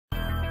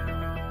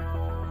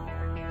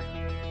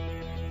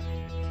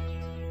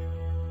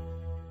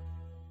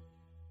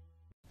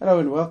Hello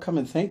and welcome,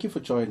 and thank you for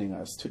joining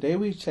us. Today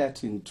we're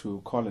chatting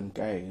to Colin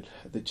Gayle,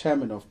 the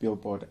chairman of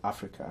Billboard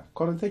Africa.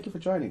 Colin, thank you for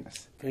joining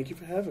us. Thank you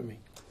for having me.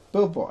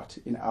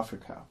 Billboard in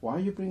Africa. Why are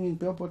you bringing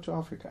Billboard to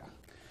Africa?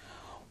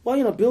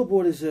 Well,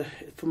 Billboard is,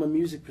 from a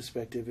music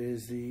perspective,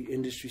 is the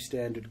industry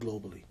standard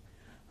globally.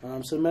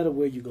 So no matter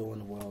where you go in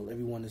the world,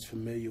 everyone is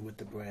familiar with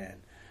the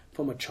brand.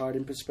 From a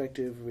charting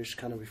perspective, which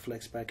kind of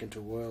reflects back into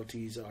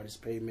royalties,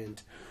 artist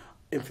payment,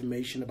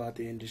 information about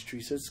the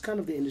industry. So it's kind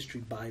of the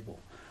industry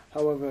Bible.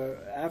 However,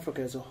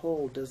 Africa as a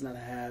whole does not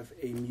have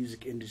a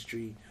music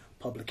industry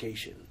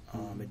publication.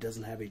 It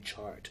doesn't have a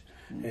chart.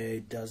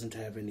 It doesn't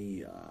have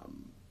any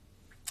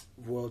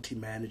royalty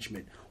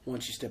management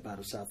once you step out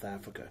of South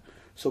Africa.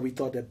 So we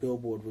thought that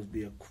Billboard would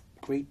be a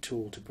great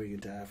tool to bring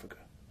into Africa.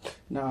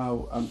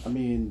 Now,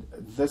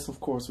 this of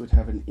course would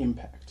have an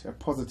impact, a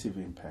positive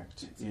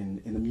impact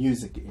in the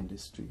music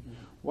industry.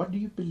 What do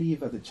you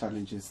believe are the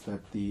challenges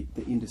that the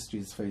industry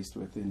is faced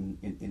with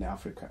in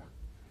Africa?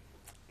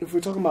 If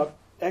we're talking about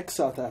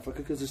ex-South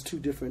Africa, because there's two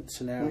different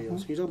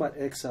scenarios. When you talk about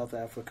ex-South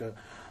Africa,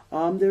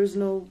 there is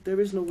no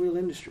real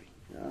industry.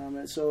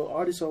 And so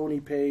artists are only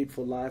paid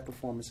for live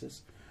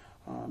performances.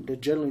 They're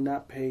generally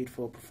not paid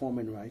for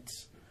performing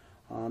rights.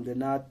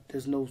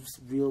 There's no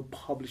real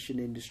publishing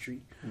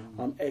industry,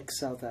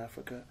 ex-South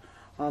Africa.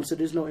 So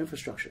there's no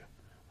infrastructure,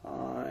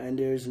 and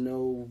there's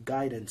no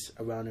guidance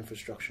around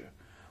infrastructure.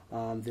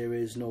 There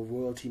is no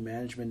royalty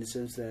management in the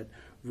sense that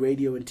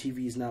radio and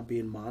TV is not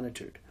being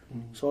monitored.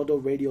 So although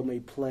radio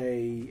may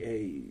play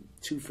a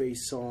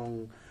Two-Face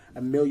song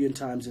 1 million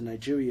times in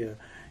Nigeria,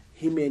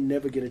 he may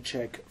never get a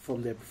check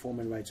from their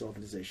performing rights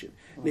organization.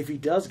 And if he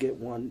does get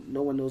one,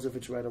 no one knows if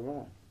it's right or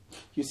wrong.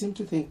 You seem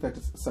to think that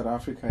South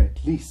Africa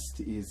at least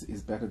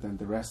is better than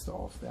the rest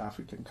of the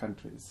African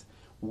countries.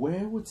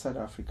 Where would South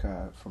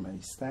Africa, from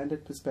a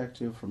standard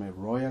perspective, from a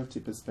royalty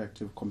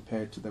perspective,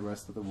 compare to the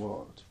rest of the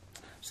world?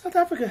 South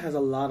Africa has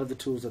a lot of the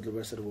tools that the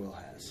rest of the world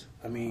has.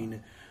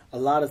 A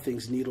lot of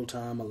things, Needle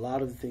Time, a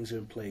lot of the things are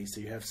in place.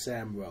 So you have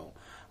SAMRO.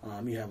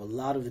 You have a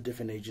lot of the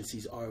different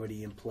agencies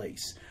already in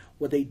place.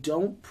 What they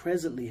don't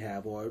presently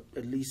have, or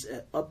at least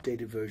an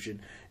updated version,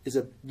 is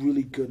a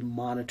really good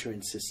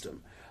monitoring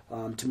system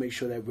to make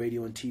sure that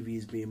radio and TV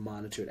is being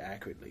monitored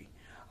accurately.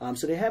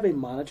 So they have a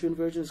monitoring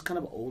version. It's kind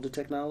of older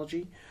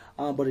technology,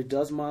 but it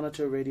does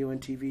monitor radio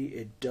and TV.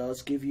 It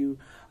does give you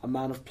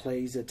amount of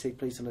plays that take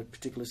place on a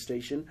particular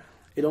station.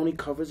 It only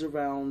covers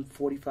around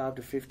 45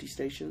 to 50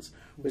 stations,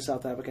 where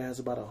South Africa has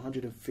about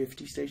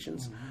 150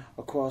 stations.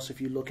 Across,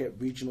 if you look at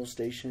regional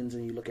stations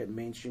and you look at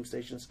mainstream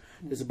stations,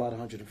 there's about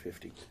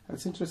 150.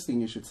 It's interesting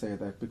you should say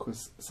that,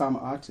 because some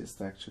artists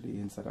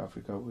actually in South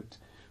Africa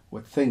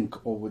would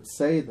think or would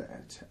say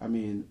that.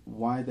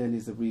 Why then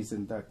is the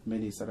reason that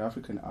many South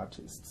African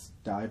artists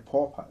die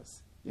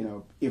paupers?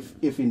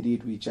 If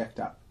indeed we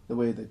checked up the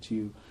way that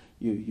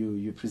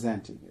you're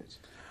presenting it.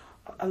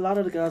 A lot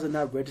of the guys are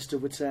not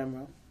registered with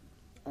SAMRO.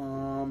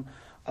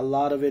 A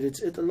lot of it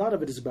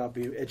is about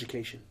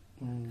education.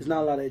 There's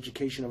not a lot of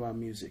education around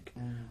music,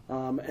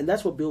 and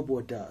that's what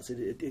Billboard does.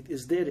 It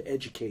is there to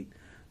educate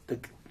the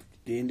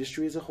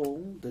industry as a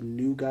whole, the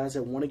new guys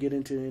that want to get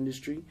into the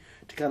industry,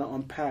 to kind of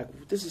unpack,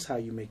 this is how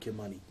you make your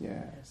money.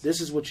 Yes.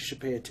 This is what you should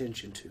pay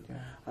attention to.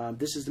 Yeah.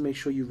 This is to make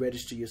sure you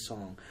register your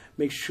song.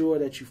 Make sure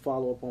that you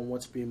follow up on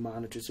what's being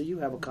monitored, so you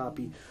have a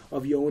copy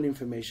of your own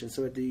information.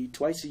 So at the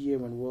twice a year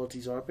when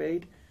royalties are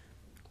paid,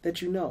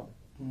 that you know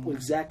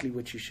exactly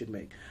what you should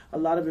make. A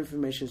lot of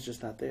information is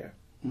just not there.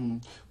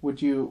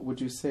 Would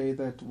you say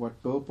that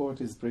what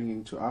Billboard is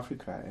bringing to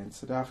Africa and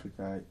South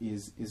Africa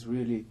is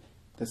really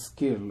the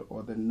skill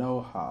or the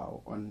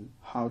know-how on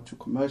how to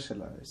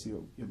commercialize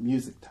your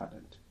music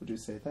talent? Would you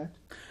say that?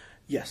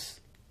 Yes.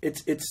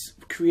 It's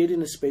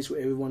creating a space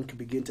where everyone can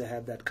begin to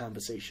have that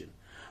conversation,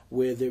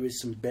 where there is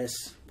some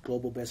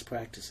global best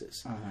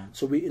practices.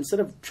 So we, instead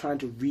of trying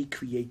to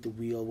recreate the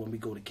wheel when we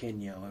go to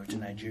Kenya or to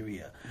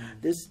Nigeria,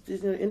 this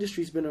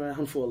industry's been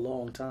around for a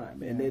long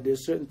time, and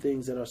there's certain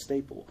things that are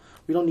staple.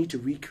 We don't need to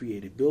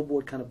recreate it.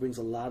 Billboard kind of brings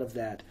a lot of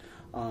that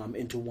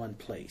into one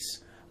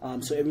place.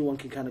 So everyone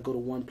can kind of go to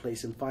one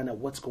place and find out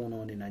what's going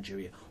on in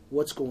Nigeria,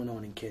 what's going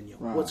on in Kenya,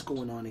 what's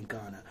going on in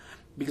Ghana.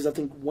 Because I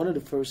think one of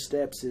the first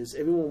steps is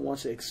everyone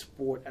wants to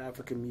export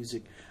African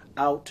music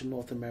out to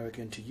North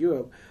America and to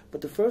Europe,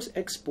 but the first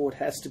export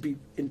has to be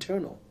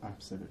internal.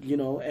 Absolutely.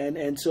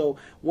 And so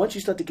once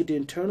you start to get the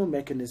internal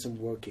mechanism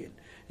working,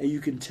 and you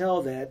can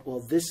tell that, well,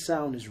 this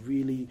sound is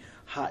really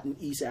hot in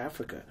East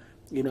Africa,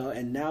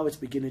 and now it's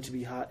beginning to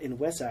be hot in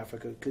West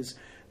Africa, because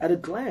at a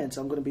glance,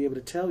 I'm going to be able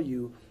to tell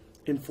you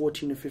in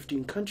 14 or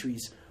 15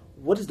 countries,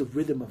 what is the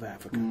rhythm of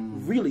Africa?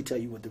 Really tell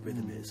you what the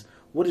rhythm is.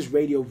 What is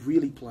radio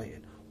really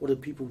playing? What are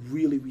people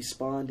really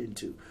responding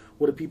to?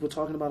 What are people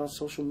talking about on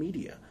social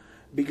media?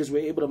 Because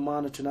we're able to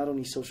monitor not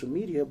only social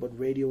media, but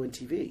radio and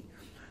TV.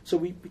 So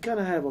we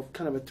kind of have a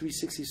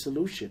 360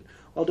 solution.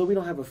 Although we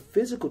don't have a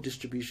physical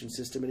distribution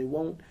system, and it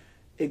won't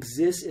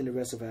exist in the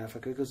rest of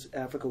Africa, because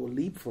Africa will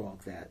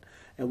leapfrog that,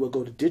 and we'll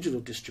go to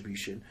digital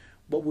distribution,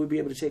 but we'll be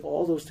able to take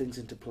all those things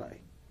into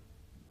play.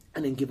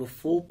 and then give a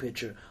full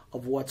picture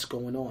of what's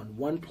going on.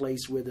 One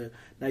place where the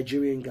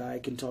Nigerian guy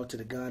can talk to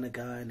the Ghana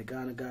guy, and the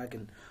Ghana guy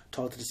can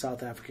talk to the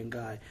South African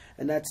guy,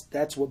 and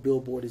that's what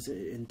Billboard is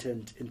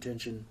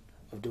intention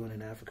of doing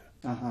in Africa.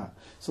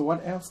 So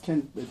what else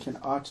can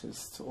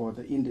artists or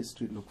the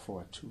industry look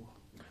forward to?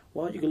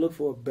 Well, you can look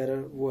for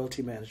better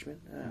royalty management.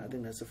 I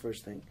think that's the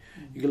first thing.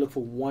 You can look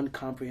for one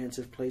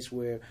comprehensive place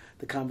where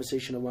the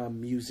conversation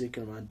around music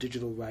and around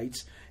digital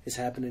rights is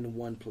happening in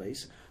one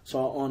place. So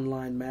our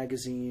online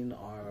magazine,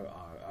 our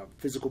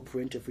physical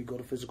print, if we go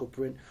to physical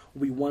print,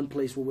 will be one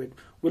place where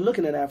we're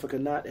looking at Africa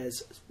not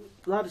as,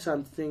 a lot of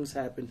times things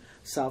happen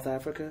South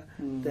Africa,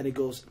 then it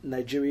goes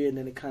Nigeria, and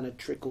then it kind of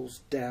trickles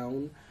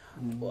down.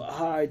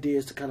 Our idea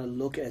is to kind of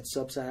look at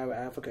sub-Saharan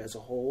Africa as a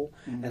whole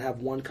and have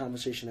one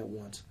conversation at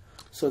once,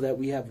 so that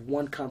we have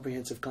one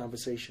comprehensive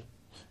conversation.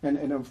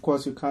 And of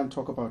course, you can't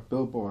talk about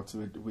billboards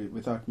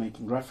without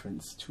making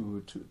reference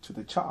to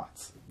the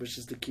charts. Which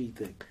is the key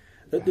thing.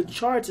 The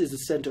charts is the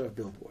center of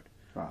Billboard.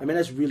 Right. I mean,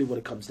 that's really what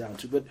it comes down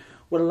to. But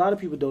what a lot of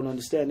people don't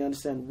understand, they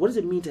understand, what does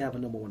it mean to have a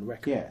 #1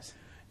 record? Yes.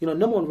 You know,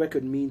 #1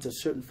 record means a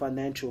certain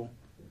financial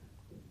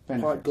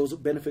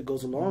benefit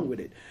goes along with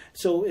it.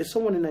 So if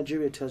someone in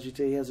Nigeria tells you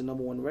today he has a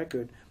 #1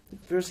 record,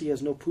 first, he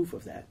has no proof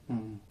of that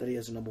he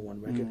has a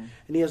 #1 record,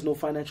 and he has no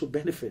financial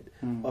benefit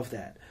of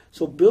that.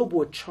 So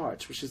Billboard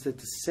charts, which is at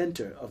the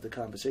center of the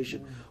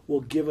conversation, will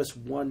give us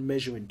one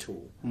measuring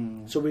tool.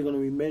 So we're going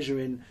to be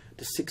measuring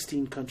the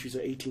 16 countries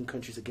or 18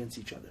 countries against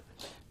each other.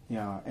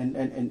 Yeah, and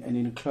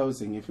in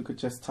closing, if you could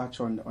just touch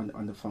on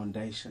the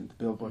foundation, the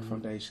Billboard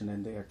Foundation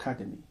and the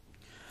Academy.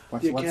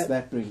 What's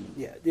that bringing?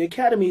 Yeah, the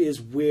Academy is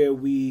where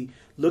we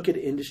look at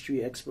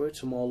industry experts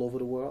from all over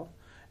the world,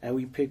 and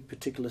we pick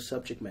particular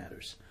subject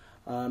matters.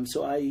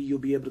 So you'll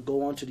be able to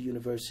go onto the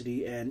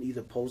university and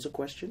either pose a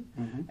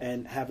question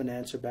and have an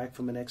answer back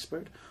from an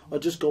expert, or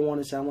just go on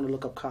and say, I want to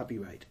look up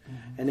copyright.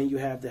 And then you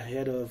have the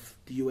head of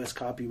the U.S.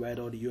 copyright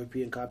or the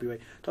European copyright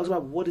talks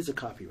about what is a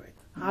copyright,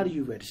 how do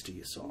you register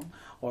your song,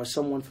 or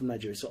someone from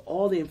Nigeria. So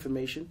all the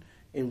information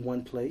in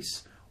one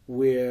place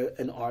where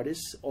an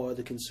artist or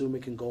the consumer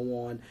can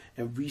go on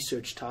and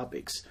research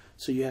topics.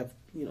 So you have,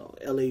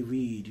 L.A.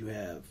 Reid, you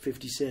have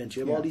 50 Cent,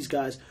 you have all these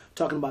guys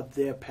talking about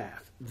their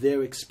path,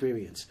 their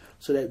experience,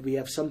 so that we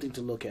have something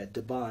to look at,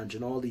 Debanj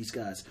and all these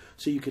guys,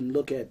 so you can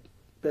look at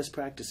best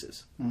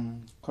practices.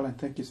 Colin,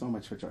 thank you so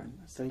much for joining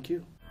us. Thank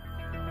you.